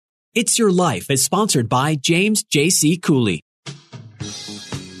It's Your Life is sponsored by James J.C. Cooley.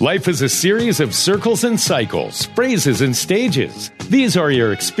 Life is a series of circles and cycles, phrases and stages. These are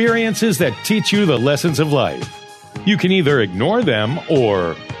your experiences that teach you the lessons of life. You can either ignore them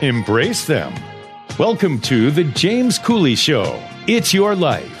or embrace them. Welcome to The James Cooley Show. It's Your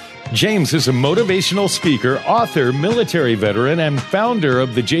Life. James is a motivational speaker, author, military veteran, and founder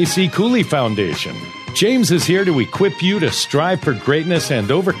of the J.C. Cooley Foundation. James is here to equip you to strive for greatness and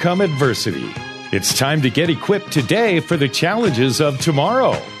overcome adversity. It's time to get equipped today for the challenges of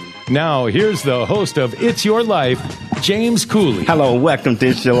tomorrow. Now, here's the host of It's Your Life, James Cooley. Hello, welcome to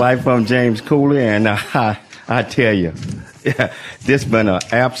It's Your Life. I'm James Cooley, and I tell you, this has been an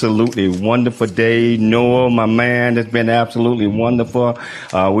absolutely wonderful day. Noah, my man, it's been absolutely wonderful.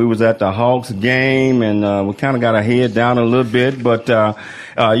 We was at the Hawks game, and we kind of got our head down a little bit, but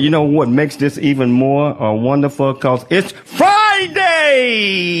you know what makes this even more wonderful? Because it's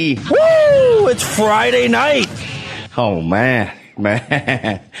Friday! Woo! It's Friday night! Oh, man.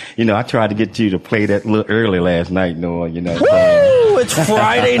 You know, I tried to get you to play that a little early last night, Noah, you know. Woo! It's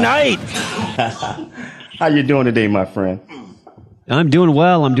Friday night! How you doing today, my friend? I'm doing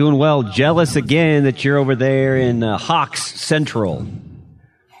well. Jealous again that you're over there in Hawks Central.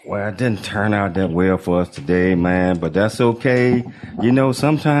 Well, it didn't turn out that well for us today, man, but that's okay. You know,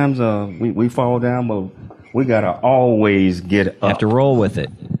 sometimes we fall down, but we got to always get up. Have to roll with it.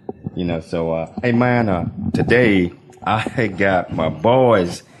 You know, so, hey, man, today I got my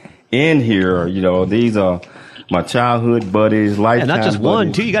boys in here. You know, these are my childhood buddies, lifetime And not just buddies.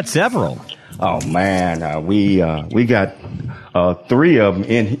 one, too. You got several. Oh, man, we got three of them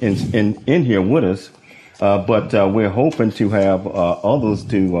in here with us. But we're hoping to have others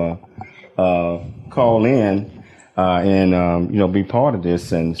to call in and you know, be part of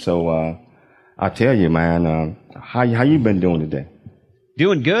this. And so I tell you, man, how you been doing today?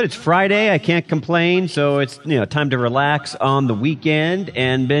 Doing good. It's Friday. I can't complain. So it's, you know, time to relax on the weekend,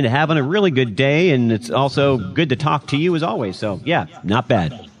 and been having a really good day. And it's also good to talk to you as always. So yeah, not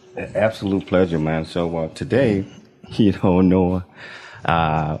bad. Absolute pleasure, man. So today, you know, Noah,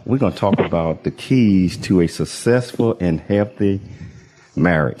 we're going to talk about the keys to a successful and healthy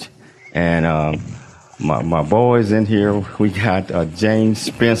marriage. And my boys in here, we got James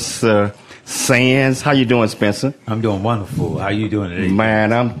Spencer Sands. How you doing, Spencer? I'm doing wonderful. How you doing today?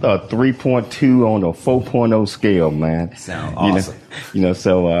 Man, I'm 3.2 on a 4.0 scale, man. Sound awesome. You know,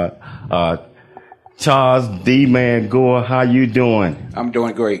 so Charles D-Man Gore, how you doing? I'm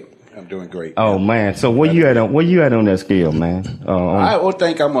doing great. Oh, man. So where you at on that scale, man? I would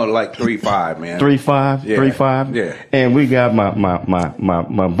think I'm like 3.5, man. 3.5? Yeah. 3.5? Yeah. And we got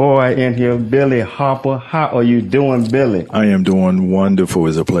my boy in here, Billy Harper. How are you doing, Billy? I am doing wonderful.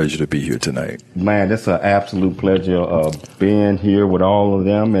 It's a pleasure to be here tonight. Man, it's an absolute pleasure being here with all of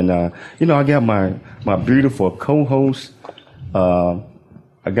them. And, you know, I got my beautiful co-host. I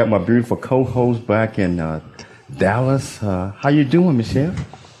got my beautiful co-host back in Dallas. How you doing, Michelle?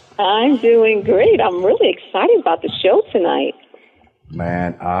 I'm doing great. I'm really excited about the show tonight.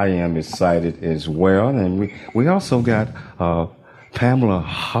 Man, I am excited as well. And we also got Pamela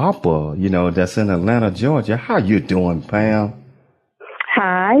Harper, you know, that's in Atlanta, Georgia. How you doing, Pam?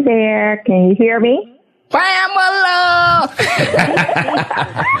 Hi there. Can you hear me? Pamela!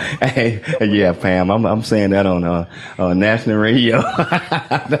 Hey, yeah, Pam, I'm saying that on national radio.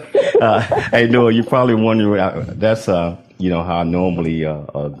 Hey, Noah, you're probably wondering, that's you know, how I normally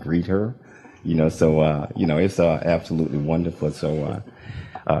greet her, you know, so, you know, it's absolutely wonderful. So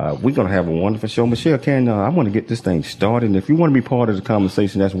we're going to have a wonderful show. Michelle, I want to get this thing started. And if you want to be part of the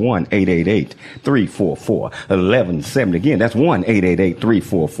conversation, that's 1-888-344-1170. Again, that's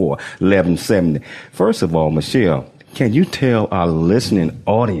 1-888-344-1170. First of all, Michelle, can you tell our listening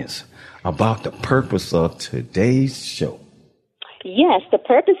audience about the purpose of today's show? Yes, the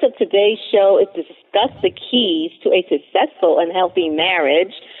purpose of today's show is to discuss the keys to a successful and healthy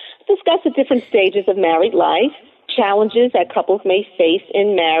marriage, discuss the different stages of married life, challenges that couples may face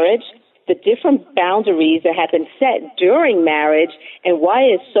in marriage, the different boundaries that have been set during marriage, and why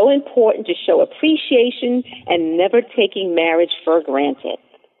it's so important to show appreciation and never taking marriage for granted.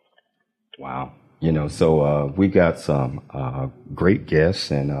 Wow. You know, so we got some great guests,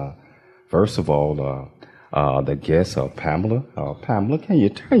 and first of all, the guest, Pamela. Pamela, can you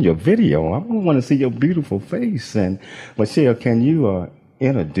turn your video? I want to see your beautiful face. And Michelle, can you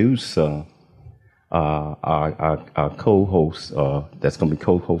introduce our co-host that's going to be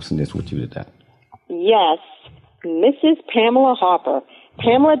co-hosting this with you today? Yes, Mrs. Pamela Harper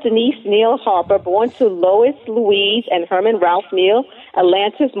Pamela Denise Neal Harper, born to Lois Louise and Herman Ralph Neal,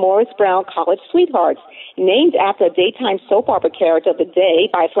 Atlanta's Morris Brown College sweethearts, named after a daytime soap opera character of the day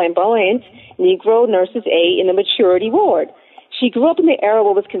by flamboyant Negro nurse's aide in the maternity ward. She grew up in the era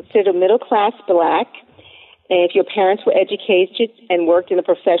what was considered middle-class black, and if your parents were educated and worked in a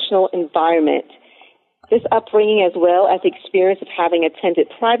professional environment. This upbringing, as well as the experience of having attended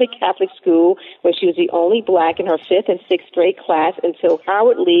private Catholic school where she was the only black in her 5th and 6th grade class until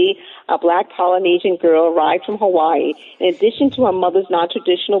Howard Lee, a black Polynesian girl, arrived from Hawaii. In addition to her mother's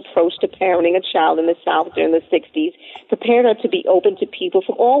non-traditional approach to parenting a child in the South during the 60s, prepared her to be open to people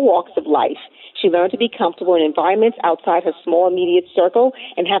from all walks of life. She learned to be comfortable in environments outside her small immediate circle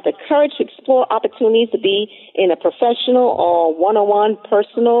and have the courage to explore opportunities to be in a professional or one-on-one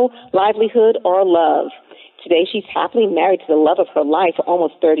personal livelihood or love. Today, she's happily married to the love of her life for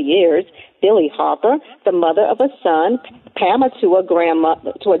almost 30 years, Billy Harper, the mother of a son, Pamela to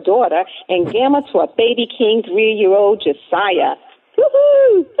a daughter, and Gamma to a baby king 3-year-old Josiah.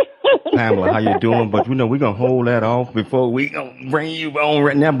 Woo-hoo! Pamela, how you doing? But, we're going to hold that off before we going to bring you on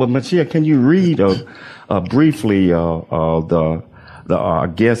right now. But, Michelle, can you read briefly the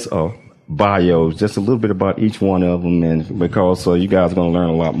guest bios, just a little bit about each one of them, and because you guys are going to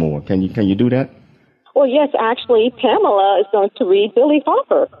learn a lot more. Can you do that? Well, yes, actually, Pamela is going to read Billy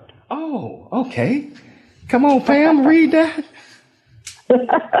Harper. Oh, okay. Come on, Pam, read that.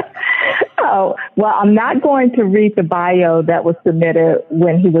 Oh, well, I'm not going to read the bio that was submitted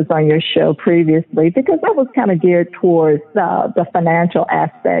when he was on your show previously because that was kind of geared towards the financial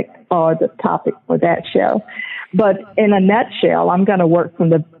aspect or the topic for that show. But in a nutshell, I'm going to work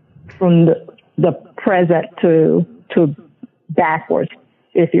from the present to backwards,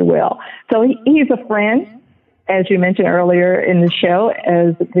 if you will. So he's a friend, as you mentioned earlier in the show,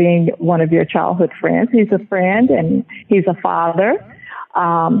 as being one of your childhood friends. He's a friend and he's a father.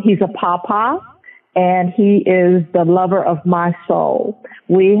 He's a papa, and he is the lover of my soul.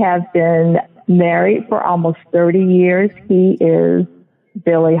 We have been married for almost 30 years. He is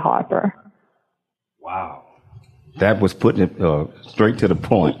Billy Harper. Wow. That was putting it straight to the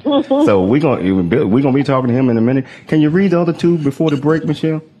point. So we're gonna be talking to him in a minute. Can you read the other two before the break,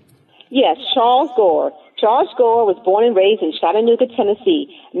 Michelle? Yes, Charles Gore. Charles Gore was born and raised in Chattanooga,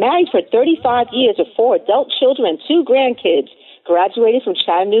 Tennessee. Married for 35 years with 4 adult children and 2 grandkids. Graduated from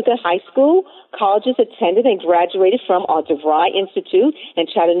Chattanooga High School, colleges attended and graduated from our DeVry Institute and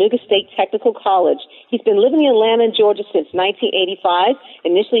Chattanooga State Technical College. He's been living in Atlanta, Georgia since 1985,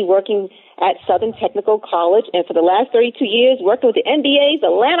 initially working at Southern Technical College, and for the last 32 years working with the NBA's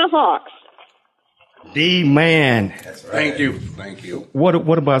Atlanta Hawks. The man. That's right. Thank you.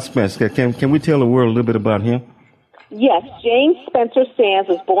 What about Spencer? Can we tell the world a little bit about him? Yes, James Spencer Sands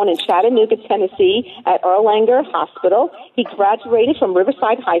was born in Chattanooga, Tennessee at Erlanger Hospital. He graduated from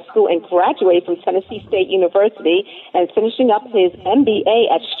Riverside High School and graduated from Tennessee State University and finishing up his MBA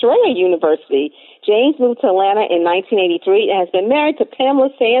at Strayer University. James moved to Atlanta in 1983 and has been married to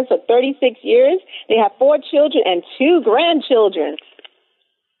Pamela Sands for 36 years. They have 4 children and 2 grandchildren.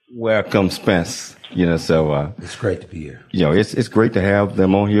 Welcome, Spence. It's great to be here. It's great to have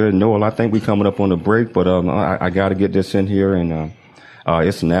them on here. Noel, I think we're coming up on the break, but I got to get this in here, and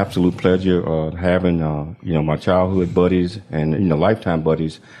it's an absolute pleasure having my childhood buddies and lifetime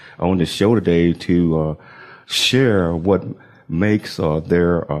buddies on the show today to share what makes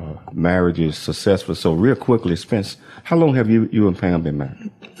their marriages successful. So, real quickly, Spence, how long have you and Pam been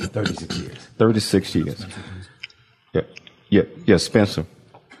married? 36 years. 36 years. Yeah, Spencer.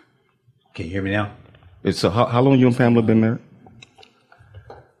 Can you hear me now? How long you and Pamela been married?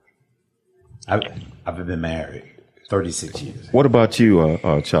 I've been married 36 years. What about you,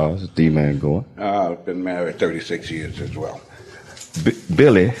 Charles, D-Man Gore? I've been married 36 years as well.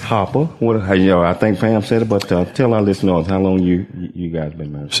 Billy Harper. I think Pam said it, but tell our listeners how long you guys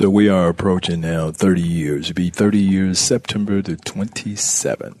been married. So we are approaching now 30 years. It'll be 30 years September the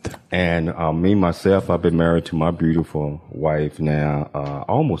 27th. And me, myself, I've been married to my beautiful wife now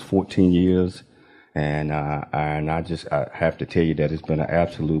almost 14 years. And I have to tell you that it's been an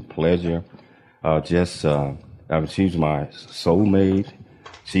absolute pleasure. She's my soulmate.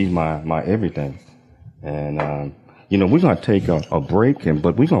 She's my everything. And, we're going to take a break,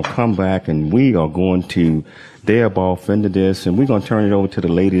 but we're going to come back and we are going to delve off into this, and we're going to turn it over to the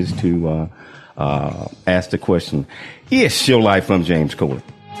ladies to ask the question. It's Your Life. I'm James Cooley.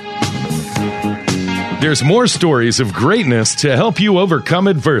 There's more stories of greatness to help you overcome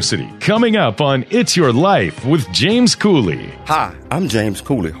adversity. Coming up on It's Your Life with James Cooley. Hi, I'm James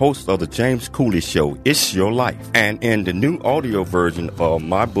Cooley, host of the James Cooley Show, It's Your Life. And in the new audio version of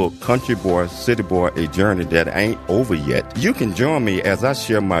my book, Country Boy, City Boy, A Journey That Ain't Over Yet, you can join me as I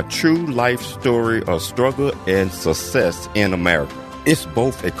share my true life story of struggle and success in America. It's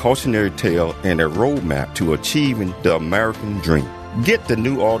both a cautionary tale and a roadmap to achieving the American dream. Get the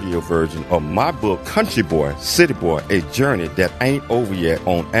new audio version of my book, Country Boy, City Boy, A Journey That Ain't Over Yet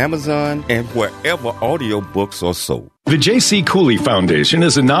on Amazon and wherever audio books are sold. The J.C. Cooley Foundation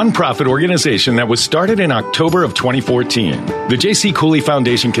is a nonprofit organization that was started in October of 2014. The J.C. Cooley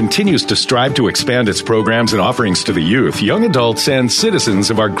Foundation continues to strive to expand its programs and offerings to the youth, young adults, and citizens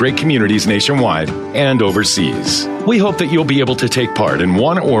of our great communities nationwide and overseas. We hope that you'll be able to take part in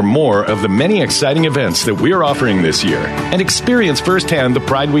one or more of the many exciting events that we're offering this year and experience firsthand the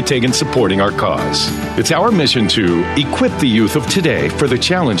pride we take in supporting our cause. It's our mission to equip the youth of today for the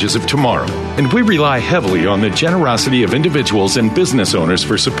challenges of tomorrow, and we rely heavily on the generosity of individuals and business owners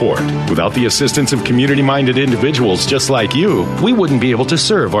for support. Without the assistance of community-minded individuals just like you, we wouldn't be able to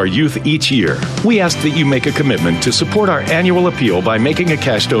serve our youth each year. We ask that you make a commitment to support our annual appeal by making a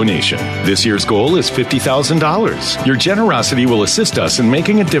cash donation. This year's goal is $50,000. Your generosity will assist us in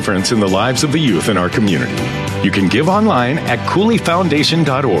making a difference in the lives of the youth in our community. You can give online at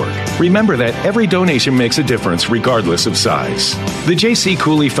CooleyFoundation.org. Remember that every donation makes a difference regardless of size. The J.C.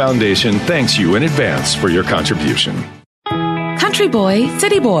 Cooley Foundation thanks you in advance for your contribution. Country Boy,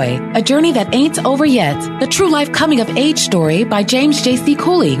 City Boy, A Journey That Ain't Over Yet, the true life coming of age story by James J.C.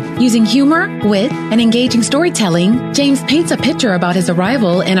 Cooley. Using humor, wit, and engaging storytelling, James paints a picture about his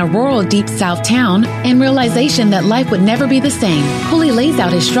arrival in a rural Deep South town and realization that life would never be the same. Cooley lays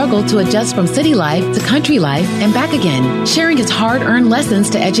out his struggle to adjust from city life to country life and back again, sharing his hard-earned lessons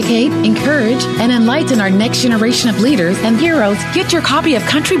to educate, encourage, and enlighten our next generation of leaders and heroes. Get your copy of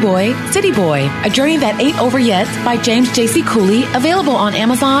Country Boy, City Boy, A Journey That Ain't Over Yet by James J.C. Cooley, available on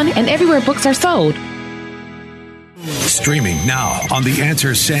Amazon and everywhere books are sold. Streaming now on the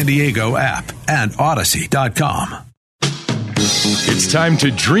Answer San Diego app and Odyssey.com. It's time to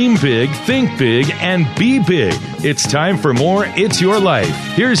dream big, think big, and be big. It's time for more It's Your Life.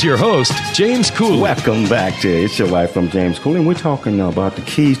 Here's your host, James Cooley. Welcome back to It's Your Life from James Cooley. And we're talking about the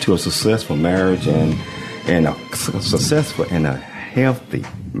keys to a successful marriage and a successful and a healthy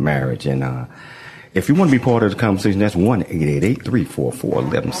marriage. And if you want to be part of the conversation, that's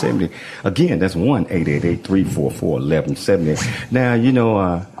 1-888-344-1170. Again, that's 1-888-344-1170. Now, you know,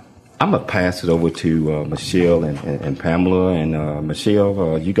 I'm going to pass it over to Michelle and Pamela. And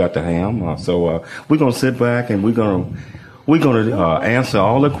Michelle, you got the ham. So we're going to sit back and we're going to answer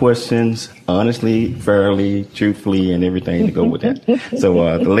all the questions honestly, fairly, truthfully, and everything to go with that.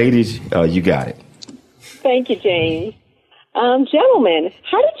 So the ladies, you got it. Thank you, James. Gentlemen,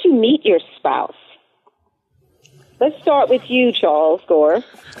 how did you meet your spouse? Let's start with you, Charles Gore.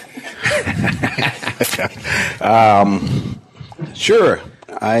 Sure.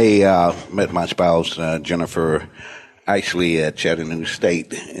 I met my spouse, Jennifer, actually at Chattanooga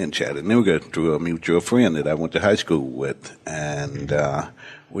State in Chattanooga through a mutual friend that I went to high school with. And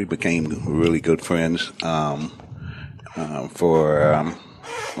we became really good friends for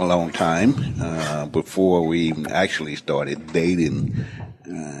a long time before we actually started dating,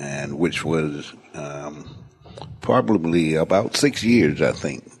 and which was probably about 6 years, I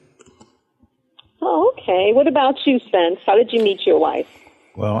think. Oh, okay. What about you, Spence? How did you meet your wife?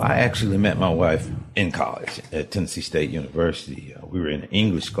 Well, I actually met my wife in college at Tennessee State University. We were in an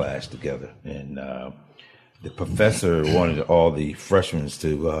English class together, and the professor wanted all the freshmen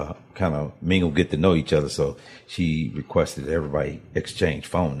to kind of mingle, get to know each other, so she requested that everybody exchange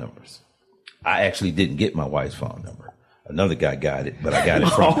phone numbers. I actually didn't get my wife's phone number. Another guy got it, but I got it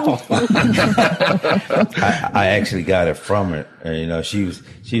from her. I actually got it from her. And, you know, she was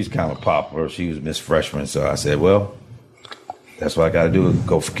kind of popular. She was Miss Freshman. So I said, well, that's what I got to do,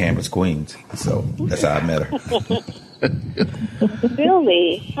 go for Campus Queens. So that's how I met her.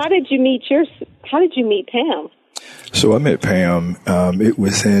 Billy, how did you meet Pam? So I met Pam. It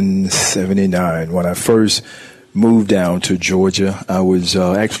was in '79 when I first moved down to Georgia. I was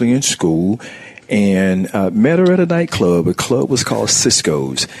actually in school. And met her at a nightclub. The club was called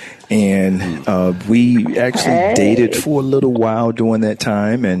Cisco's. And we actually dated for a little while during that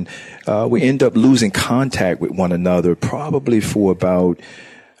time. And we ended up losing contact with one another probably for about,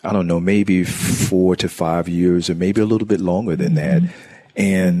 I don't know, maybe 4 to 5 years or maybe a little bit longer than that.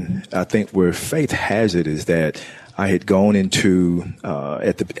 And I think where faith has it is that I had gone into,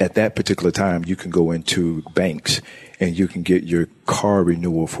 at that particular time, you can go into banks and you can get your car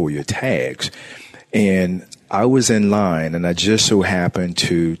renewal for your tags. And I was in line, and I just so happened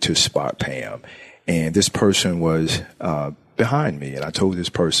to spot Pam. And this person was behind me. And I told this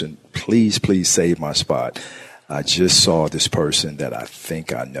person, please save my spot. I just saw this person that I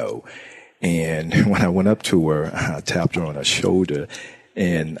think I know. And when I went up to her, I tapped her on her shoulder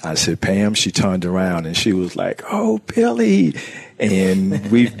and I said, Pam. She turned around and she was like, oh, Billy. And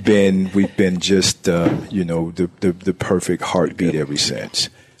we've been just, the perfect heartbeat ever since.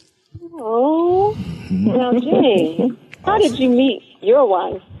 Oh, now, James, how did you meet your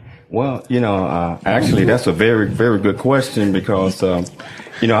wife? Well, actually, that's a very, very good question because, I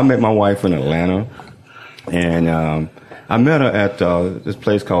met my wife in Atlanta, and I met her at this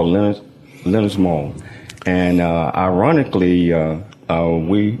place called Leonard's Mall. And ironically, I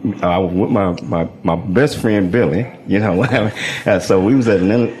was with my best friend Billy, so we was at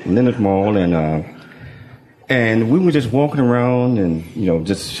Leonard's Mall, and we were just walking around and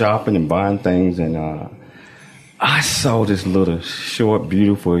just shopping and buying things, and I saw this little short,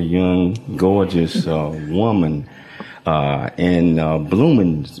 beautiful, young, gorgeous woman in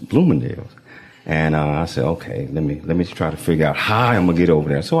Bloomingdale's. And I said, okay, let me try to figure out how I'm gonna get over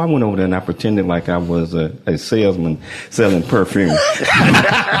there. So I went over there and I pretended like I was a salesman selling perfume.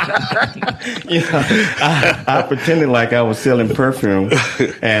 I pretended like I was selling perfume,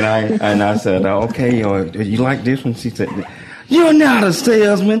 and I said, okay, you like this one? She said, you're not a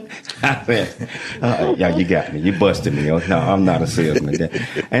salesman. I said, yeah, you got me. You busted me. Oh, no, I'm not a salesman.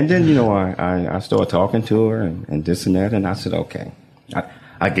 And then, I started talking to her and this and that, and I said, okay.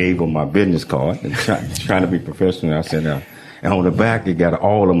 I gave her my business card and trying to be professional. I said, and on the back, it got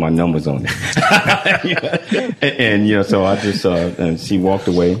all of my numbers on it. and so I just, and she walked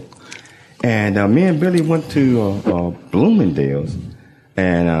away. And me and Billy went to Bloomingdale's,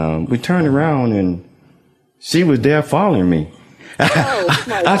 and we turned around, and she was there following me.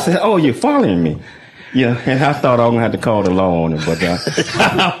 I said, oh, you're following me? Yeah, and I thought I was going to have to call the law on it, but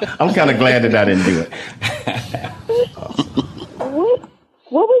I'm kind of glad that I didn't do it.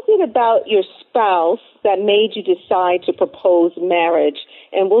 What was it about your spouse that made you decide to propose marriage?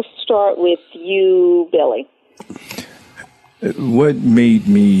 And we'll start with you, Billy. What made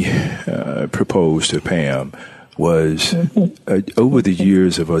me propose to Pam was over the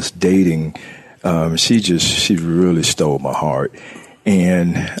years of us dating, she really stole my heart.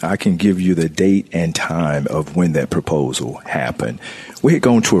 And I can give you the date and time of when that proposal happened. We had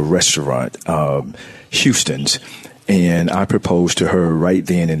gone to a restaurant, Houston's, and I proposed to her right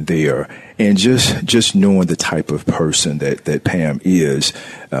then and there. And just knowing the type of person that Pam is,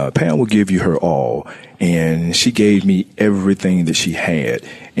 Pam will give you her all. And she gave me everything that she had.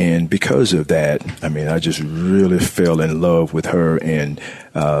 And because of that, I just really fell in love with her. And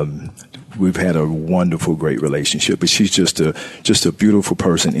we've had a wonderful, great relationship. But she's just a beautiful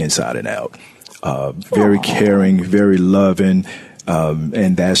person inside and out. Very caring, very loving.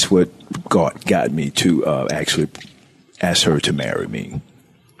 And that's what got me to actually ask her to marry me.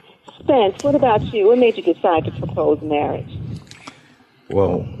 Spence, what about you? What made you decide to propose marriage?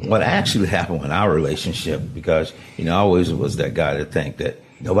 Well, what actually happened in our relationship, because, I always was that guy to think that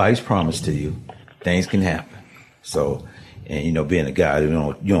nobody's promised to you, things can happen. So, and, being a guy, you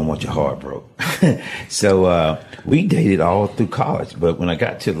don't want your heart broke. So, we dated all through college. But when I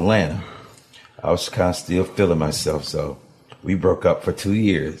got to Atlanta, I was kind of still feeling myself. So we broke up for 2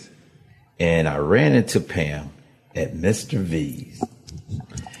 years, and I ran into Pam at Mr. V's,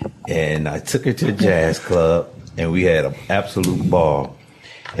 and I took her to the jazz club, and we had an absolute ball.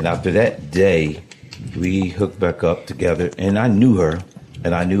 And after that day, we hooked back up together, and I knew her,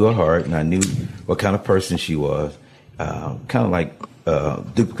 and I knew her heart, and I knew what kind of person she was. Kind of like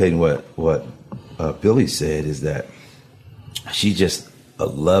duplicating what Billy said, is that she's just a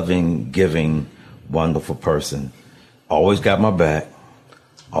loving, giving, wonderful person. Always got my back,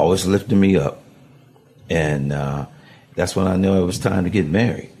 always lifted me up. And that's when I knew it was time to get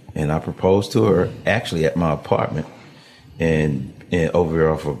married. And I proposed to her actually at my apartment and over here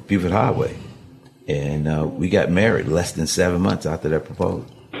off of Buford Highway. And we got married less than 7 months after that proposal.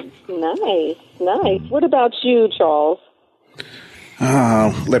 Nice. What about you, Charles?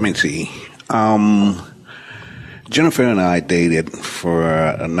 Let me see. Jennifer and I dated for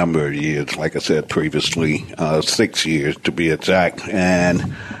a number of years, like I said previously, 6 years to be exact.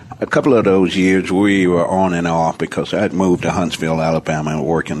 And a couple of those years we were on and off because I had moved to Huntsville, Alabama,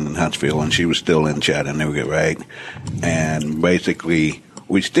 working in Huntsville, and she was still in Chattanooga, right? And basically,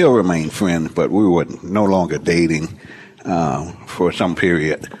 we still remained friends, but we were no longer dating for some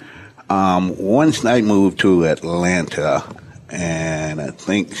period. Once I moved to Atlanta, and I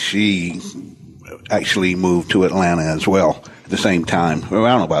think she actually moved to Atlanta as well at the same time,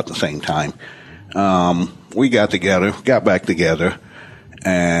 around about the same time. we got back together,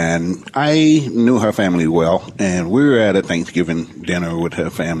 and I knew her family well, and we were at a Thanksgiving dinner with her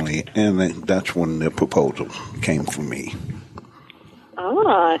family, and that's when the proposal came from me.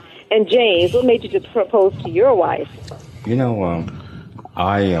 And James, what made you to propose to your wife?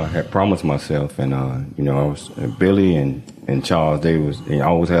 I had promised myself, and I was Billy and Charles. They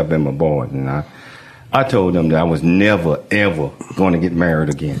always have been my boys, and I told them that I was never ever going to get married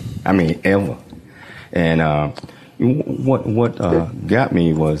again. I mean, ever. And what got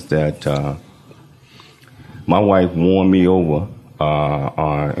me was that my wife won me over,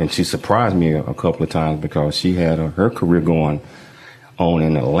 and she surprised me a couple of times because she had her career going on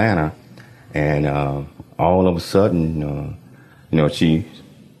in Atlanta, and all of a sudden, she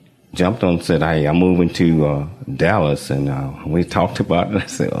jumped on and said, "Hey, I'm moving to Dallas," and we talked about it. I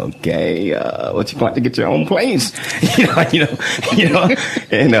said, "Okay, what you want to get your own place?"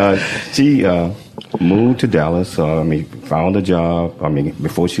 And she moved to Dallas. Found a job.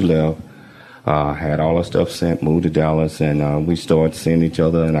 Before she left, had all her stuff sent. Moved to Dallas, and we started seeing each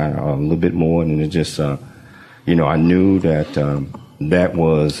other and a little bit more. And it just, I knew that that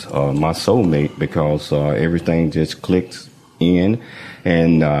was my soulmate because everything just clicked in,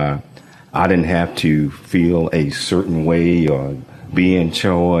 and I didn't have to feel a certain way or be in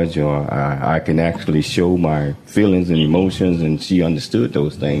charge, or I can actually show my feelings and emotions, and she understood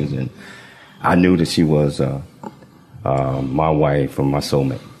those things, and I knew that she was my wife or my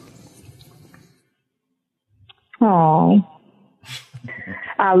soulmate. Oh,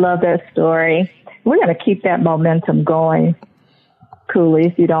 I love that story. We're going to keep that momentum going, Cooley,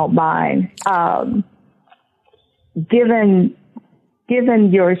 if you don't mind. Given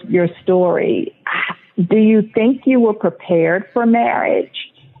your story, do you think you were prepared for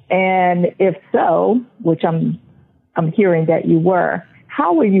marriage? And if so, which I'm hearing that you were,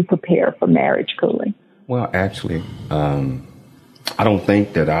 how were you prepared for marriage, Cooley? Well, actually, I don't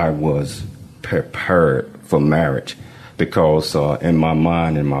think that I was prepared for marriage because in my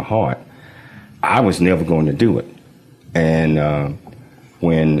mind and my heart, I was never going to do it. And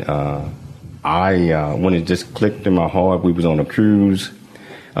when it just clicked in my heart, we was on a cruise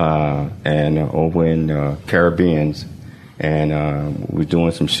and over in Caribbeans, and we were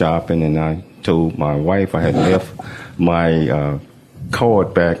doing some shopping, and I told my wife I had left my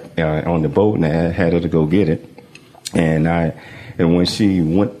card back on the boat, and I had her to go get it. And when she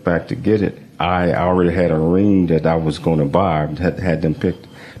went back to get it, I already had a ring that I was going to buy. Had them pick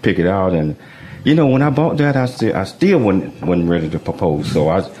it out, and when I bought that, I still wasn't ready to propose. So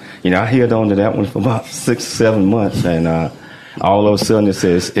I held on to that one for about 6-7 months, and all of a sudden it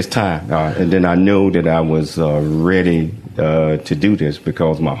says it's time. And then I knew that I was ready to do this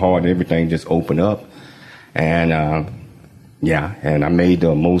because my heart and everything just opened up, and and I made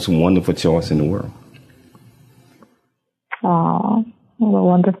the most wonderful choice in the world. Oh, what a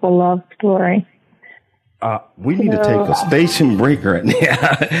wonderful love story. We need to take a station break right now.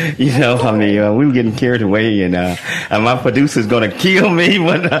 We were getting carried away, and my producer's going to kill me.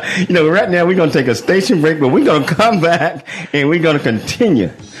 But, right now we're going to take a station break, but we're going to come back and we're going to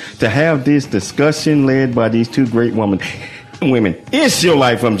continue to have this discussion led by these two great women. It's Your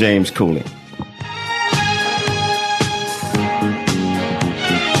Life. I'm James Cooley.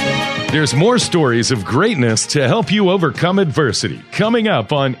 There's more stories of greatness to help you overcome adversity coming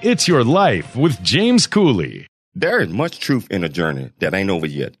up on It's Your Life with James Cooley. There is much truth in a journey that ain't over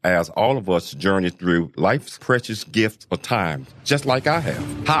yet, as all of us journey through life's precious gifts of time, just like I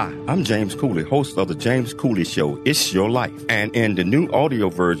have. Hi, I'm James Cooley, host of the James Cooley Show, It's Your Life. And in the new audio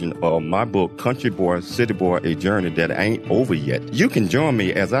version of my book, Country Boy, City Boy, A Journey That Ain't Over Yet, you can join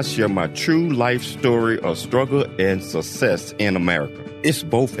me as I share my true life story of struggle and success in America. It's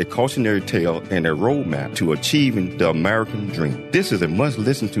both a cautionary tale and a roadmap to achieving the American dream. This is a must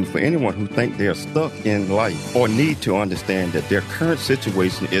listen to for anyone who thinks they are stuck in life or need to understand that their current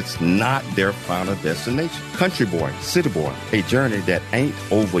situation is not their final destination. Country Boy, City Boy, A Journey That Ain't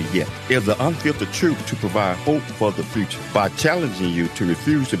Over Yet is the unfiltered truth to provide hope for the future by challenging you to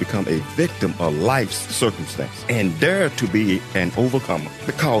refuse to become a victim of life's circumstance and dare to be an overcomer,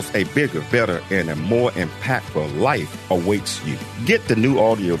 because a bigger, better, and a more impactful life awaits you. Get the new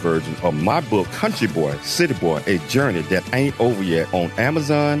audio version of my book, Country Boy, City Boy, A Journey That Ain't Over Yet on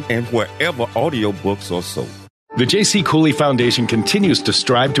Amazon and wherever audiobooks are sold. The J.C. Cooley Foundation continues to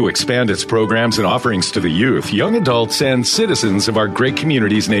strive to expand its programs and offerings to the youth, young adults, and citizens of our great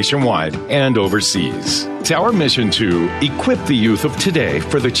communities nationwide and overseas. It's our mission to equip the youth of today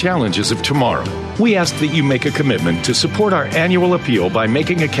for the challenges of tomorrow. We ask that you make a commitment to support our annual appeal by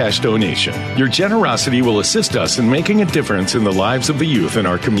making a cash donation. Your generosity will assist us in making a difference in the lives of the youth in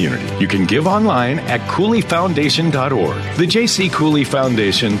our community. You can give online at CooleyFoundation.org. The J.C. Cooley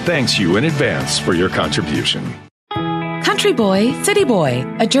Foundation thanks you in advance for your contribution. Country Boy, City Boy,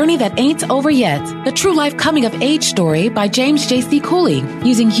 A Journey That Ain't Over Yet. The True Life Coming of Age Story by James J.C. Cooley.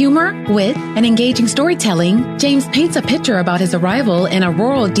 Using humor, wit, and engaging storytelling, James paints a picture about his arrival in a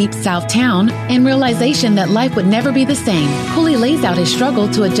rural Deep South town and realization that life would never be the same. Cooley lays out his struggle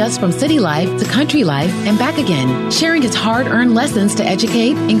to adjust from city life to country life and back again, sharing his hard-earned lessons to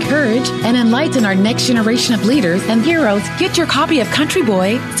educate, encourage, and enlighten our next generation of leaders and heroes. Get your copy of Country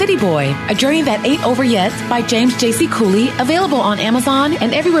Boy, City Boy, A Journey That Ain't Over Yet by James J.C. Cooley, available on Amazon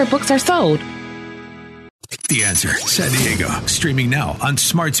and everywhere books are sold. The Answer San Diego, streaming now on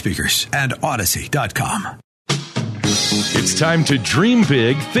smart speakers and Odyssey.com. It's time to dream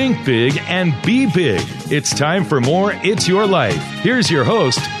big, think big, and be big. It's time for more It's Your Life. Here's your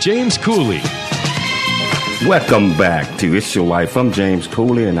host, James Cooley. Welcome back to It's Your Life. I'm James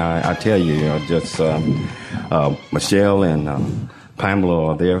Cooley, and I tell you, Michelle and Pamela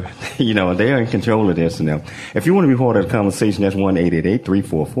are there. They're in control of this now. If you want to be part of the conversation, that's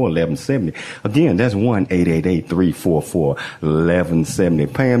 1-888-344-1170. Again, that's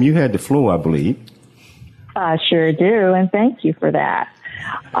 1-888-344-1170. Pam, you had the floor, I believe. I sure do, and thank you for that.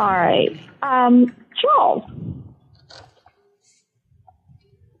 All right. Charles.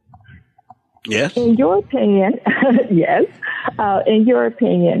 Yes? In your opinion, yes. In your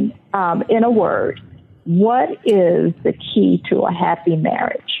opinion, in a word, what is the key to a happy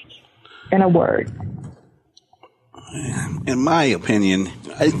marriage? In a word. In my opinion,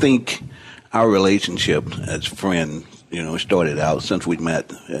 I think our relationship as friends, started out since we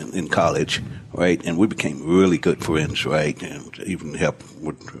met in college, right? And we became really good friends, right? And even helped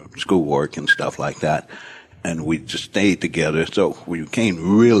with schoolwork and stuff like that. And we just stayed together. So we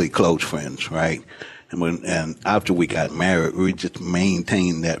became really close friends, right? And after we got married, we just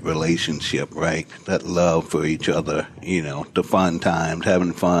maintained that relationship, right? That love for each other, the fun times,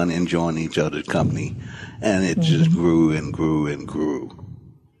 having fun, enjoying each other's company. And it just grew and grew and grew.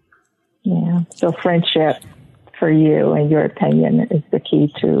 Yeah. So friendship, for you, in your opinion, is the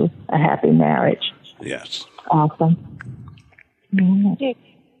key to a happy marriage. Yes. Awesome.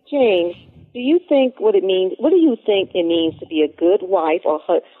 James, do you think what do you think it means to be a good wife or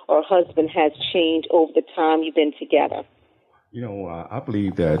husband has changed over the time you've been together? I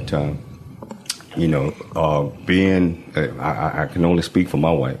believe that, I can only speak for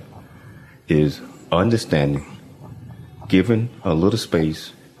my wife, is understanding, giving a little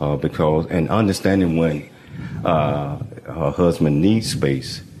space, and understanding when her husband needs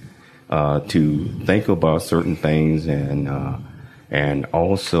space to think about certain things, and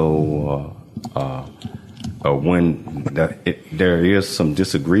also when there is some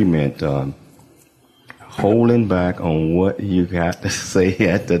disagreement, holding back on what you got to say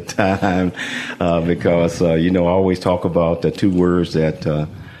at the time, because I always talk about the two words that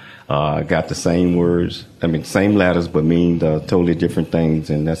got the same words, same letters, but mean totally different things,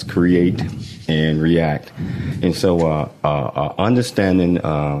 and that's create and react. And so understanding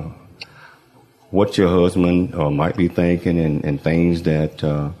what your husband might be thinking and things that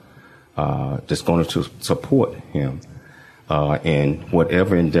that's going to support him in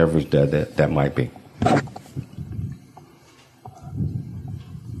whatever endeavors that might be.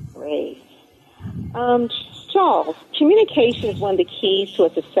 Great. Charles, communication is one of the keys to a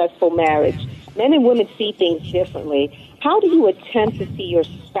successful marriage. Men and women see things differently. How do you attempt to see your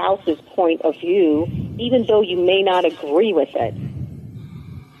spouse's point of view, even though you may not agree with it?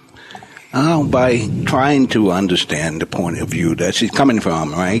 By trying to understand the point of view that she's coming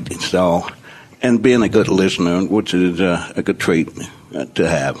from, right? So, and being a good listener, which is a good trait to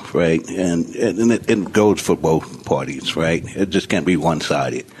have, right? And it goes for both parties, right? It just can't be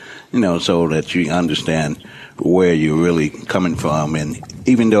one-sided, so that you understand where you're really coming from. And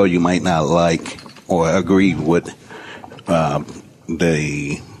even though you might not like or agree with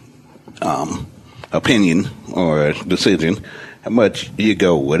the opinion or decision, but you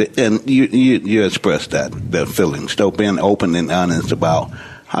go with it, and you express that feeling. So being open and honest about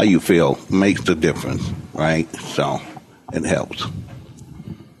how you feel makes the difference, right? So it helps.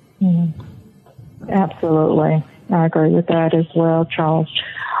 Absolutely. I agree with that as well, Charles.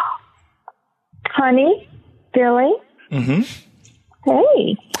 Honey, Billy. Mm-hmm.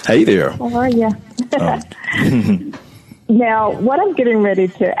 Hey. Hey there. How are you? Now, what I'm getting ready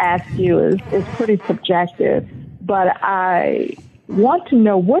to ask you is pretty subjective, but I want to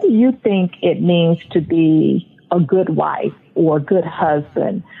know, what do you think it means to be a good wife or a good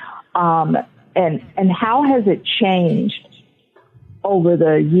husband? And how has it changed over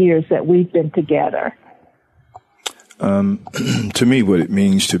the years that we've been together? To me, what it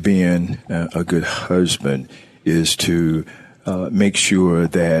means to being a good husband is to make sure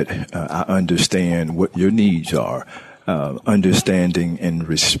that I understand what your needs are, understanding and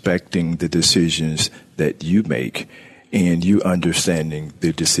respecting the decisions that you make, and you understanding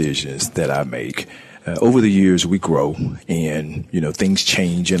the decisions that I make. Over the years, we grow, and things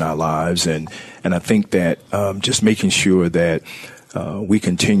change in our lives, and I think that just making sure that we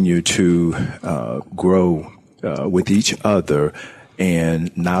continue to grow with each other,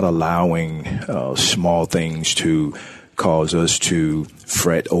 and not allowing small things to cause us to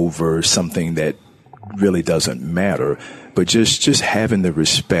fret over something that really doesn't matter, but just having the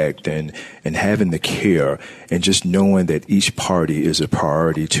respect and having the care, and just knowing that each party is a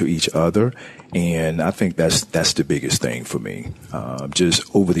priority to each other. And I think that's the biggest thing for me. Just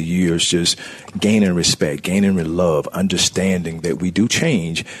over the years, just gaining respect, gaining love, understanding that we do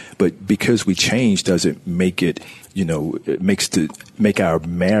change, but because we change doesn't make it, it make our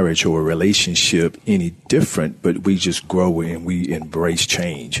marriage or relationship any different, but we just grow and we embrace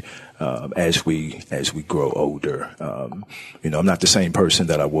change. As we grow older, I'm not the same person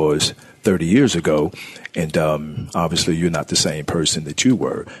that I was 30 years ago, and obviously you're not the same person that you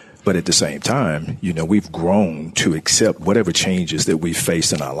were. But at the same time, we've grown to accept whatever changes that we've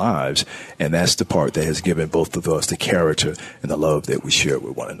faced in our lives, and that's the part that has given both of us the character and the love that we share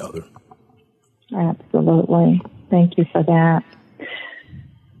with one another. Absolutely. Thank you for that.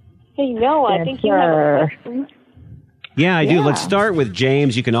 Hey, Noah, I think you have a question. Yeah, I do. Let's start with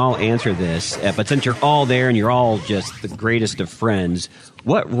James. You can all answer this, but since you're all there and you're all just the greatest of friends,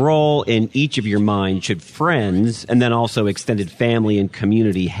 what role in each of your minds should friends and then also extended family and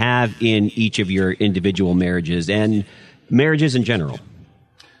community have in each of your individual marriages and marriages in general?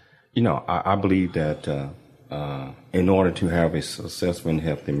 I believe that in order to have a successful and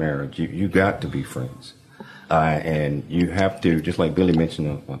healthy marriage, you got to be friends. And you have to, just like Billy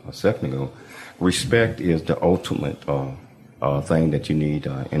mentioned a second ago, respect is the ultimate thing that you need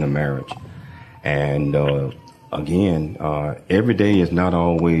in a marriage. And again, every day is not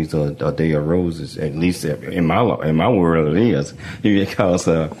always a day of roses. At least in my world, it is, because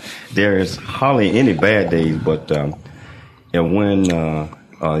there is hardly any bad days. But when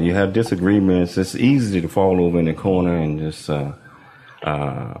you have disagreements, it's easy to fall over in the corner and just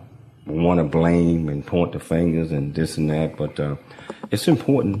want to blame and point the fingers and this and that. But it's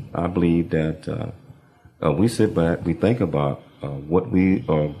important, I believe, that we sit back, we think about what we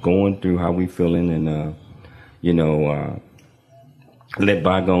are going through, how we feeling, and let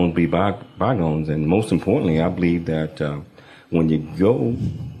bygones be bygones. And most importantly, I believe that when you go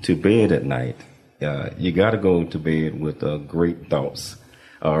to bed at night, you got to go to bed with great thoughts,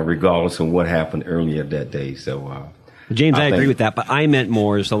 regardless of what happened earlier that day. So, James, I agree with that, but I meant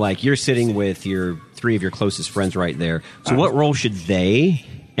more so like you're sitting with your three of your closest friends right there. So what role should they,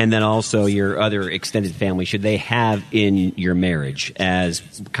 and then also your other extended family, should they have in your marriage as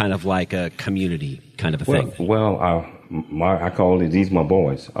kind of like a community kind of a thing? Well, I call it, these my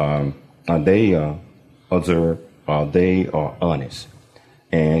boys. They observe, they are honest.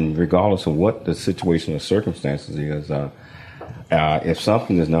 And regardless of what the situation or circumstances is, if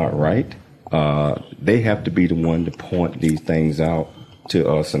something is not right, they have to be the one to point these things out to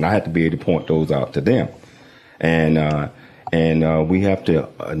us, and I have to be able to point those out to them. And we have to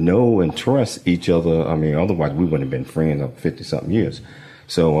know and trust each other. I mean, otherwise we wouldn't have been friends of 50-something years.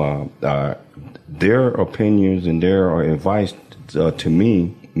 So their opinions and their advice to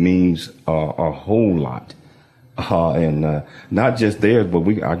me means a whole lot. And not just theirs, but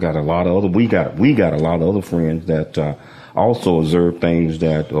we got a lot of other friends that also observe things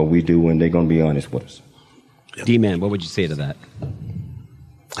that we do, and they're going to be honest with us. D-Man, what would you say to that?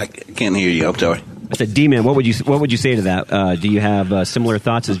 I can't hear you. I'm sorry. I said, D-Man, what would you say to that? Do you have similar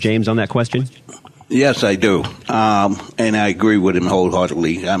thoughts as James on that question? Yes, I do. And I agree with him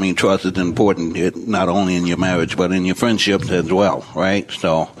wholeheartedly. I mean, trust is important, not only in your marriage, but in your friendships as well, right?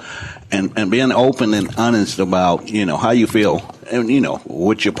 So, and being open and honest about, how you feel, and,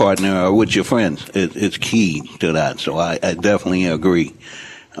 with your partner or with your friends is key to that. So I definitely agree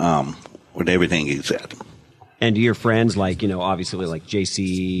with everything he said. And do your friends, like, obviously like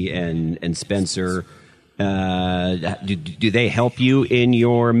JC and Spencer, do they help you in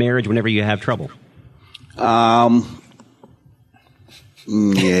your marriage whenever you have trouble?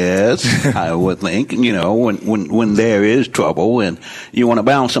 Yes, I would think, when there is trouble and you want to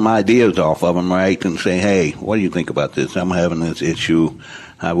bounce some ideas off of them, right, and say, hey, what do you think about this? I'm having this issue.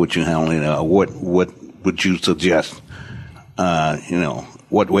 How would you handle it? What would you suggest?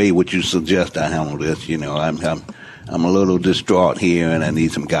 What way would you suggest I handle this? I'm a little distraught here and I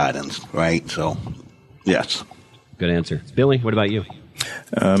need some guidance, right? So, yes. Good answer. Billy, what about you?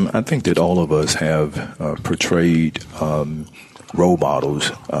 I think that all of us have portrayed role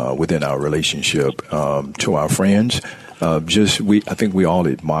models within our relationship to our friends. I think we all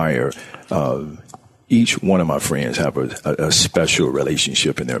admire each one of my friends have a special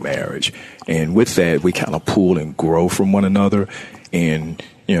relationship in their marriage. And with that, we kind of pull and grow from one another. And,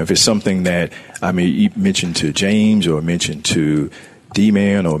 if it's something that, you mentioned to James or mentioned to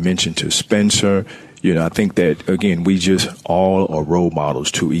D-Man or mentioned to Spencer, I think that, again, we just all are role models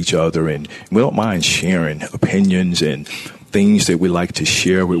to each other. And we don't mind sharing opinions and things that we like to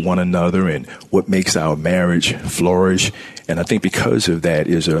share with one another and what makes our marriage flourish. And I think because of that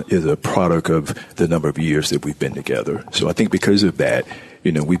is a product of the number of years that we've been together. So I think because of that,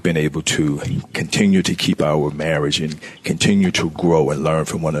 we've been able to continue to keep our marriage and continue to grow and learn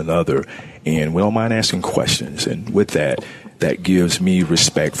from one another. And we don't mind asking questions. And with that gives me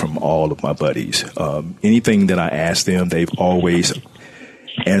respect from all of my buddies. Anything that I ask them, they've always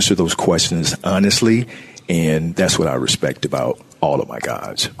answered those questions honestly. And that's what I respect about all of my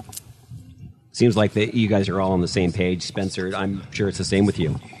guys. Seems like you guys are all on the same page. Spencer, I'm sure it's the same with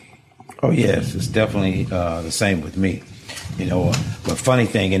you. Oh, yes, it's definitely the same with me. The funny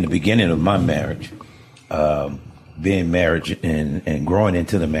thing in the beginning of my marriage, being married and growing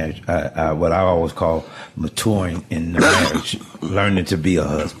into the marriage, what I always call maturing in the marriage, learning to be a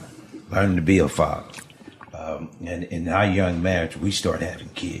husband, learning to be a father. And in our young marriage, we start having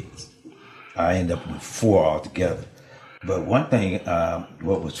kids. I end up with 4 altogether. But one thing,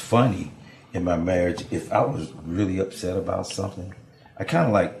 what was funny in my marriage, if I was really upset about something, I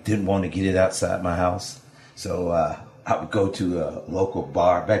kind of didn't want to get it outside my house. So I would go to a local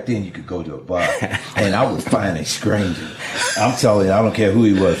bar. Back then you could go to a bar and I would find a stranger. I'm telling you, I don't care who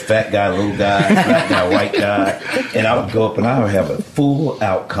he was, fat guy, little guy, black guy, white guy. And I would go up and I would have a full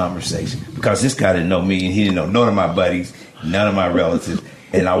out conversation because this guy didn't know me and he didn't know none of my buddies, none of my relatives.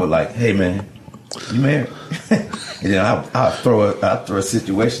 And I would hey man, you married? And then I'll throw a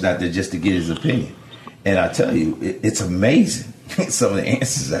situation out there just to get his opinion. And I tell you, it's amazing some of the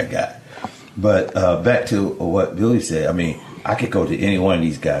answers I got. But back to what Billy said, I could go to any one of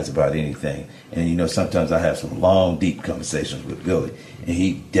these guys about anything. And, sometimes I have some long, deep conversations with Billy. And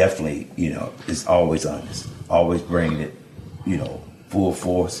he definitely, is always honest, always bringing it, full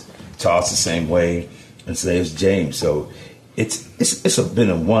force. Charles the same way, and so is James. So it's been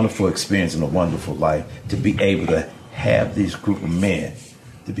a wonderful experience and a wonderful life to be able to have this group of men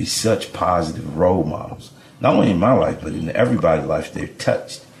to be such positive role models. Not only in my life, but in everybody's life, they're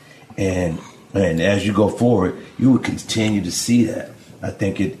touched. And as you go forward, you will continue to see that. I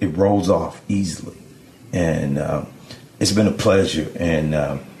think it rolls off easily. And it's been a pleasure. And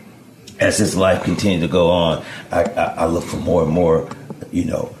as this life continues to go on, I look for more and more,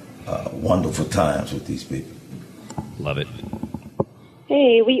 wonderful times with these people. Love it.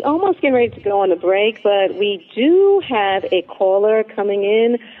 Hey, we almost getting ready to go on a break, but we do have a caller coming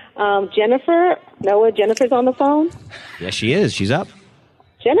in. Jennifer, Jennifer's on the phone? Yes, she is. She's up.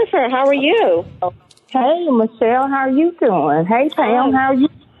 Jennifer, how are you? Hey, Michelle, how are you doing? Hey, Pam, how are you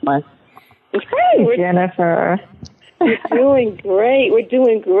doing? Hey, Jennifer. We're doing great.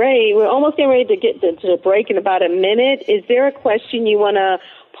 We're almost getting ready to get to the break in about a minute. Is there a question you want to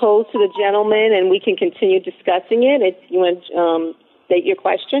pose to the gentleman, and we can continue discussing it? If you want to state your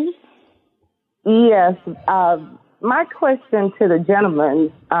question? Yes. My question to the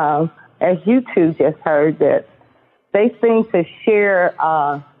gentleman, as you two just heard, that they seem to share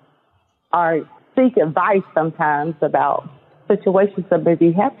or seek advice sometimes about situations that may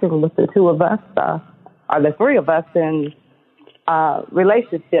be happening with the two of us or the three of us in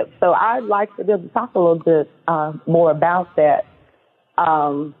relationships. So I'd like for them to talk a little bit more about that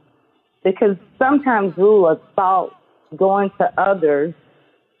because sometimes rule of thought going to others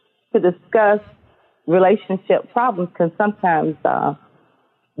to discuss relationship problems can sometimes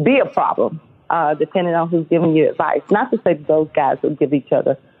be a problem. Depending on who's giving you advice. Not to say that those guys will give each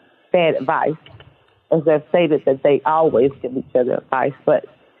other bad advice, as they've stated that they always give each other advice, but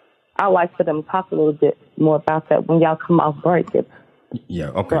I'd like for them to talk a little bit more about that when y'all come off break. Yeah,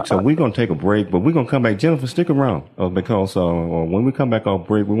 okay. So we're going to take a break, but we're going to come back. Jennifer, stick around because when we come back off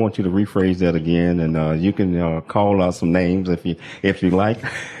break, we want you to rephrase that again, and you can call out some names if you like.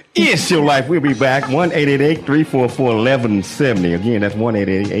 It's Your Life. We'll be back. 1-888-344-1170. Again, that's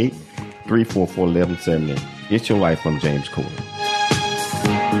 1-888-344-1170. It's Your Life. I'm James Cooley.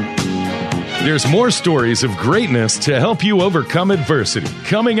 There's more stories of greatness to help you overcome adversity.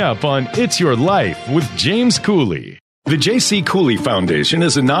 Coming up on It's Your Life with James Cooley. The J.C. Cooley Foundation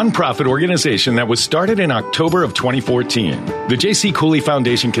is a nonprofit organization that was started in October of 2014. The J.C. Cooley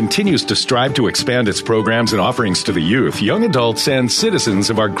Foundation continues to strive to expand its programs and offerings to the youth, young adults, and citizens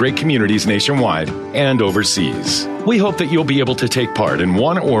of our great communities nationwide and overseas. We hope that you'll be able to take part in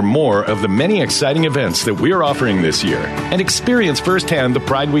one or more of the many exciting events that we're offering this year and experience firsthand the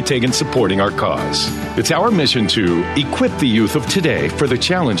pride we take in supporting our cause. It's our mission to equip the youth of today for the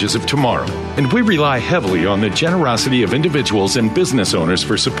challenges of tomorrow, and we rely heavily on the generosity of individuals and business owners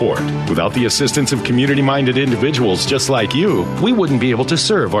for support. Without the assistance of community-minded individuals just like you, we wouldn't be able to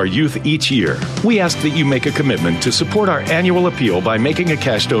serve our youth each year. We ask that you make a commitment to support our annual appeal by making a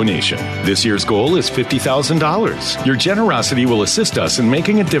cash donation. This year's goal is $50,000. Your generosity will assist us in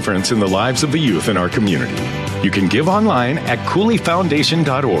making a difference in the lives of the youth in our community. You can give online at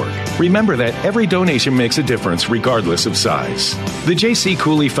CooleyFoundation.org. Remember that every donation makes a difference regardless of size. The J.C.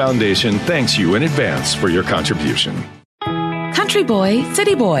 Cooley Foundation thanks you in advance for your contribution. Country Boy,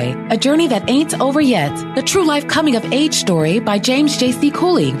 City Boy, A Journey That Ain't Over Yet, the true life coming of age story by James J.C.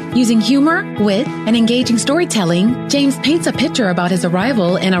 Cooley. Using humor, wit, and engaging storytelling, James paints a picture about his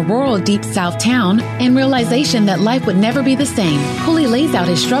arrival in a rural Deep South town and realization that life would never be the same. Cooley lays out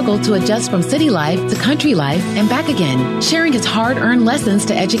his struggle to adjust from city life to country life and back again, sharing his hard-earned lessons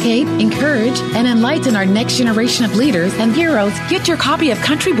to educate, encourage, and enlighten our next generation of leaders and heroes. Get your copy of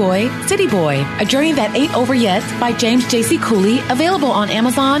Country Boy, City Boy, A Journey That Ain't Over Yet by James J.C. Cooley, available on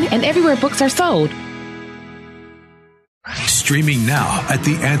Amazon and everywhere books are sold. Streaming now at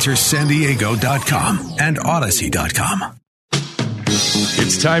theanswersandiego.com and Odyssey.com.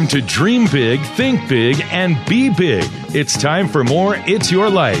 It's time to dream big, think big, and be big. It's time for more It's Your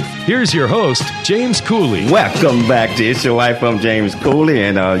Life. Here's your host, James Cooley. Welcome back to It's Your Life. I'm James Cooley.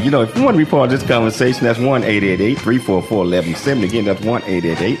 And, if you want to be part of this conversation, that's 1-888-344-1170. Again, that's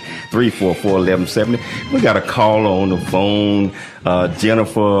 1-888-344-1170. We got a caller on the phone,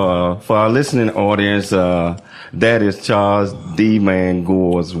 Jennifer, for our listening audience. That is Charles D.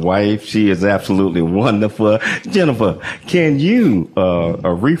 Mangore's wife. She is absolutely wonderful. Jennifer, can you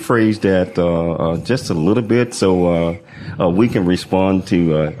rephrase that just a little bit so we can respond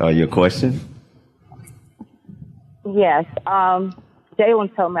to your question? Yes.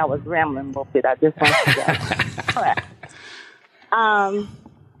 Jalen told me I was rambling a little bit. I just want to correct.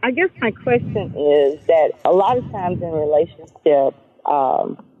 I guess my question is that a lot of times in relationships,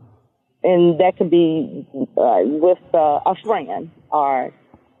 and that could be with a friend, or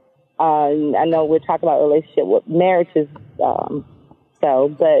I know we're talking about relationship with marriages,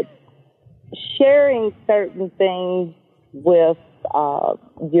 but sharing certain things with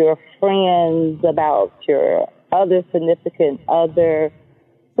your friends about your other significant other,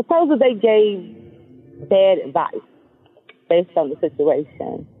 suppose that they gave bad advice based on the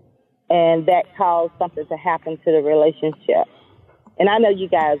situation, and that caused something to happen to the relationship. And I know you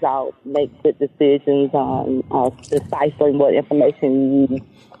guys all make good decisions on deciphering what information you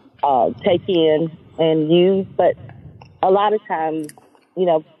take in and use, but a lot of times,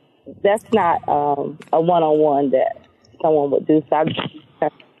 that's not a one-on-one that someone would do. So I just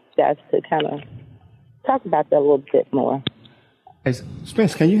want you guys to kind of talk about that a little bit more. Hey,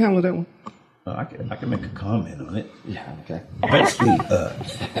 Spence, can you handle that one? I can make a comment on it. Yeah, okay. Basically,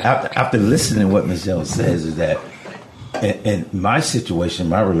 after listening to what Michelle says, is that in my situation,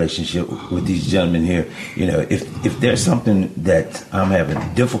 my relationship with these gentlemen here, if there's something that I'm having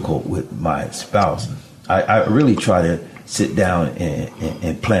difficult with my spouse, I really try to sit down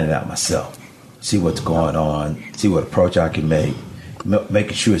and plan it out myself, see what's going on, see what approach I can make,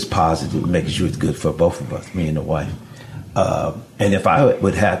 making sure it's positive, making sure it's good for both of us, me and the wife. And if I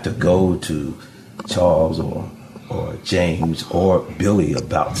would have to go to Charles or James or Billy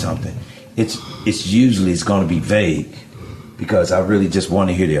about something, it's usually going to be vague, because I really just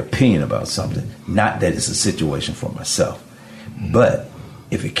want to hear their opinion about something, not that it's a situation for myself. But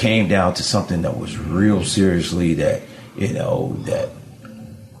if it came down to something that was real seriously that I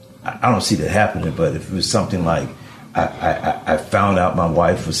don't see that happening, but if it was something like I found out my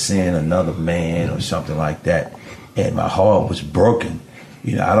wife was seeing another man or something like that, and my heart was broken,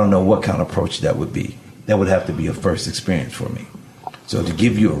 I don't know what kind of approach that would be. That would have to be a first experience for me. So to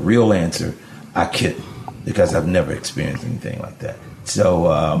give you a real answer, I couldn't, because I've never experienced anything like that.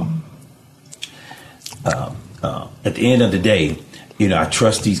 So at the end of the day, I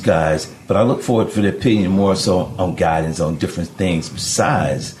trust these guys, but I look forward for their opinion more so on guidance on different things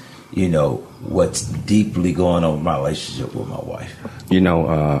besides what's deeply going on in my relationship with my wife.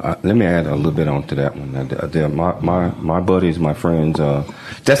 Let me add a little bit onto that one. My buddies, my friends,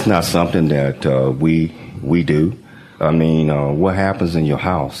 that's not something that we do. I mean, what happens in your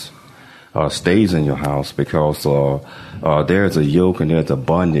house stays in your house, because there's a yoke and there's a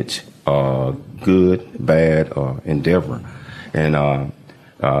bondage, good, bad, endeavor. And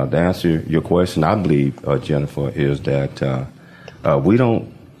to answer your question, I believe, Jennifer, is that we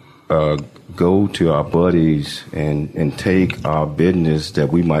don't go to our buddies and take our business that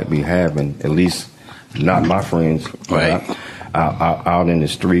we might be having, at least not my friends, right, out in the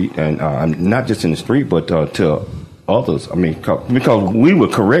street, and not just in the street, but to others. I mean, because we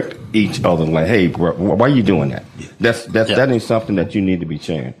would correct each other, like, hey, bro, why are you doing that? That ain't something that you need to be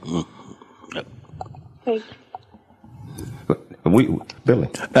sharing. Billy,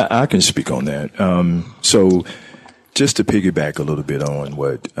 I can speak on that. So, just to piggyback a little bit on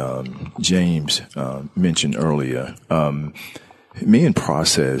what James mentioned earlier, men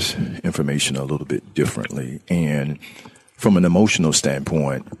process information a little bit differently, and from an emotional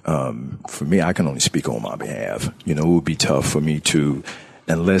standpoint, for me, I can only speak on my behalf. It would be tough for me to,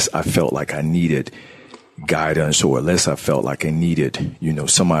 unless I felt like I needed guidance, or unless I felt like I needed,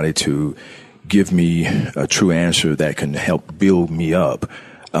 somebody to give me a true answer that can help build me up.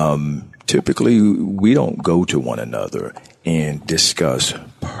 Typically, we don't go to one another and discuss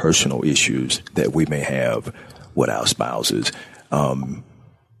personal issues that we may have with our spouses.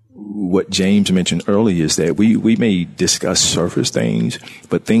 What James mentioned earlier is that we may discuss surface things,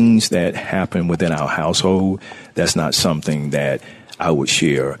 but things that happen within our household, that's not something that I would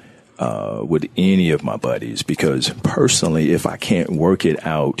share with any of my buddies, because personally, if I can't work it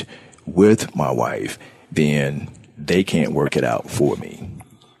out with my wife, then they can't work it out for me.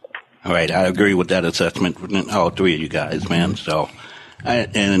 All right, I agree with that assessment from all three of you guys, man. So,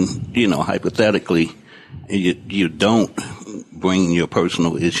 hypothetically, you don't bring your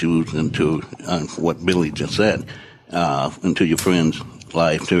personal issues into what Billy just said, into your friend's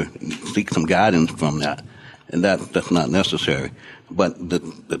life to seek some guidance from that, and that's not necessary. But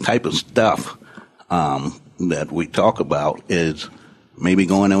the type of stuff that we talk about is maybe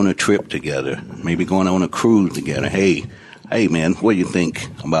going on a trip together, maybe going on a cruise together. Hey, man, what do you think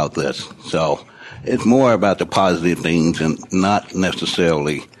about this? So it's more about the positive things and not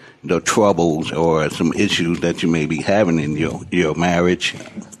necessarily the troubles or some issues that you may be having in your marriage,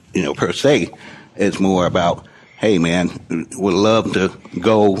 per se. It's more about, hey, man, would love to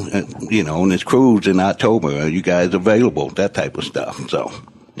go, on this cruise in October. Are you guys available? That type of stuff. So,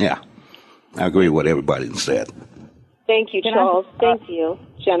 yeah, I agree with what everybody said. Thank you, Charles. Thank you,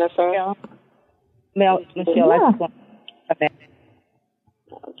 Jennifer. Michelle,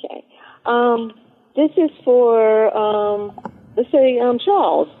 Okay. This is for, let's say,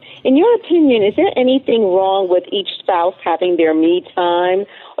 Charles. In your opinion, is there anything wrong with each spouse having their me time,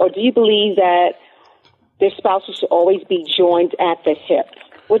 or do you believe that their spouses should always be joined at the hip?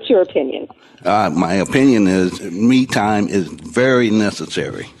 What's your opinion? My opinion is me time is very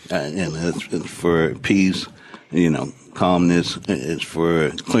necessary, and it's for peace, calmness. It's for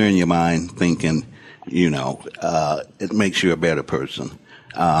clearing your mind, thinking. It makes you a better person.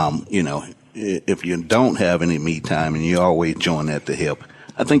 If you don't have any me time and you always join at the hip,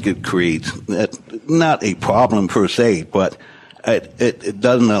 I think it creates not a problem per se, but it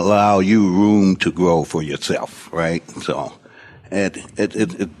doesn't allow you room to grow for yourself, right? So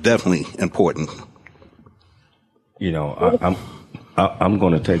it's definitely important. I'm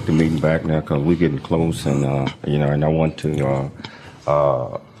going to take the meeting back now because we're getting close, and and I want to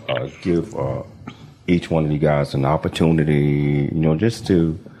give each one of you guys an opportunity, just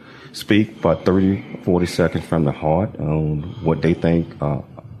to speak about 30, 40 seconds from the heart on what they think a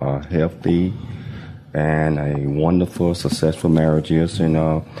healthy and a wonderful, successful marriage is. And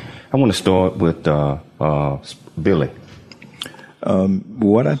I want to start with Billy.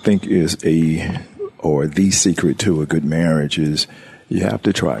 What I think is the secret to a good marriage is you have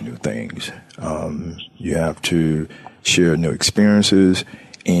to try new things. You have to share new experiences,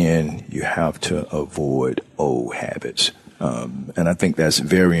 and you have to avoid old habits. And I think that's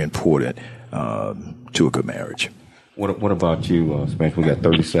very important to a good marriage. What about you, Spencer? We got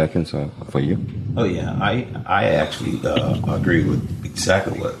 30 seconds for you. Oh, yeah. I actually agree with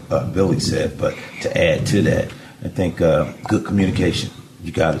exactly what Billy said, but to add to that, I think good communication.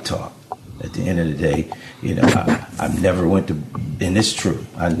 You got to talk. At the end of the day, I've never went to, and it's true,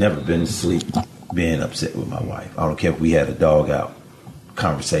 I've never been to sleep being upset with my wife. I don't care if we had a dog out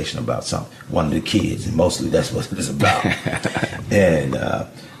conversation about something, one of the kids, and mostly that's what it's about. And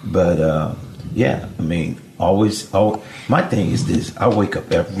but Yeah, I mean, always. My thing is this: I wake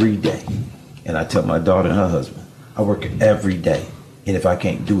up every day, and I tell my daughter and her husband, I work every day, and if I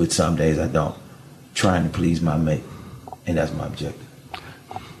can't do it some days, I don't. Trying to please my mate, and that's my objective.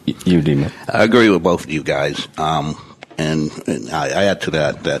 You, Demon. I agree with both of you guys. And I add to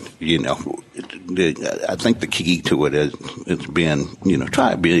that, I think the key to it is being,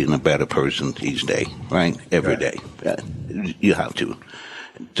 try being a better person each day, right? Every day. You have to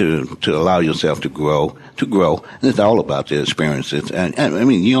allow yourself to grow. And it's all about the experiences. And I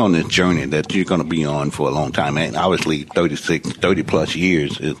mean, you're on this journey that you're going to be on for a long time. And obviously 30 plus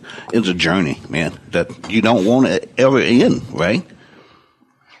years is a journey, man, that you don't want to ever end, right?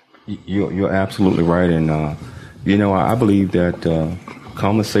 You're absolutely right. And, I believe that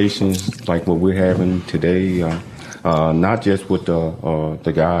conversations like what we're having today, not just with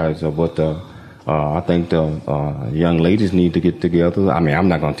the guys, but I think the young ladies need to get together. I mean, I'm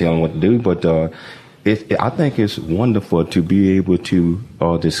not going to tell them what to do, but I think it's wonderful to be able to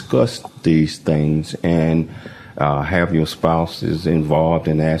discuss these things and have your spouses involved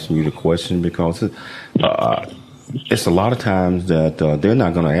in asking you the question, because it's a lot of times that they're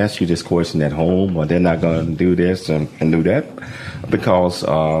not going to ask you this question at home, or they're not going to do this and do that because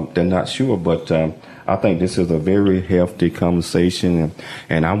they're not sure. But I think this is a very healthy conversation,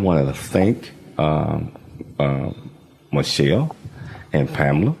 and I wanted to thank Michelle and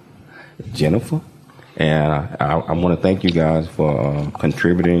Pamela, Jennifer, and I want to thank you guys for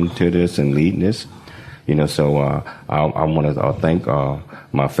contributing to this and leading this. So I want to thank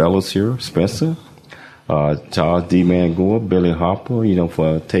my fellows here, Spencer, Charles D. Man Gore, Billy Harper,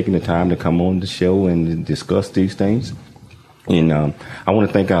 for taking the time to come on the show and discuss these things. And I want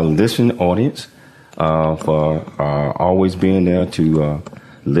to thank our listening audience for always being there to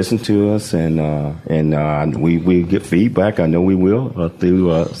listen to us, and we get feedback. I know we will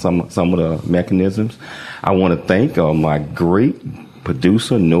through some of the mechanisms. I want to thank my great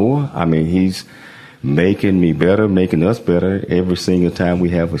producer Noah. I mean, he's making me better, making us better every single time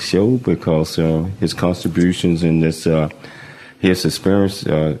we have a show, because his contributions in this, his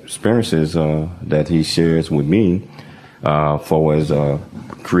experiences that he shares with me for his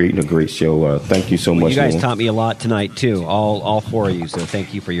creating a great show. Thank you so much. You guys taught me a lot tonight too, all four of you. So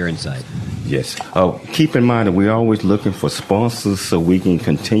thank you for your insight. Yes. Keep in mind that we're always looking for sponsors so we can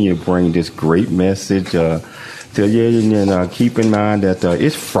continue to bring this great message to you. And keep in mind that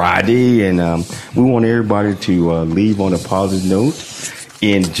it's Friday, and we want everybody to leave on a positive note.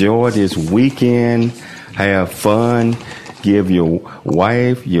 Enjoy this weekend. Have fun. Give your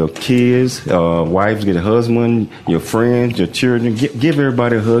wife, your kids, wives get a husband, your friends, your children. Give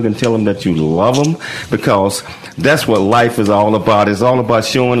everybody a hug and tell them that you love them, because that's what life is all about. It's all about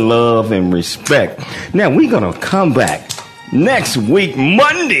showing love and respect. Now, we're going to come back next week,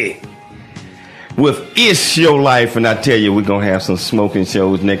 Monday, with It's Your Life. And I tell you, we're going to have some smoking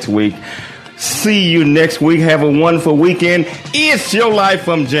shows next week. See you next week. Have a wonderful weekend. It's Your Life.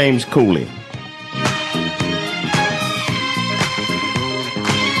 I'm James Cooley.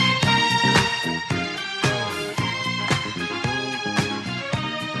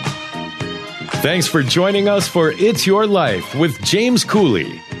 Thanks for joining us for It's Your Life with James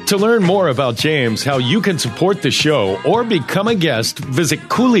Cooley. To learn more about James, how you can support the show, or become a guest, visit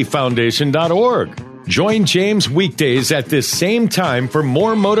CooleyFoundation.org. Join James weekdays at this same time for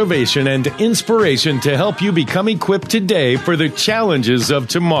more motivation and inspiration to help you become equipped today for the challenges of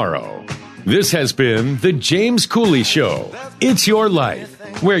tomorrow. This has been The James Cooley Show. It's Your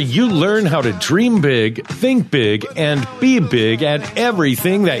Life, where you learn how to dream big, think big, and be big at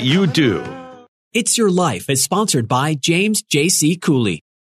everything that you do. It's Your Life is sponsored by James J.C. Cooley.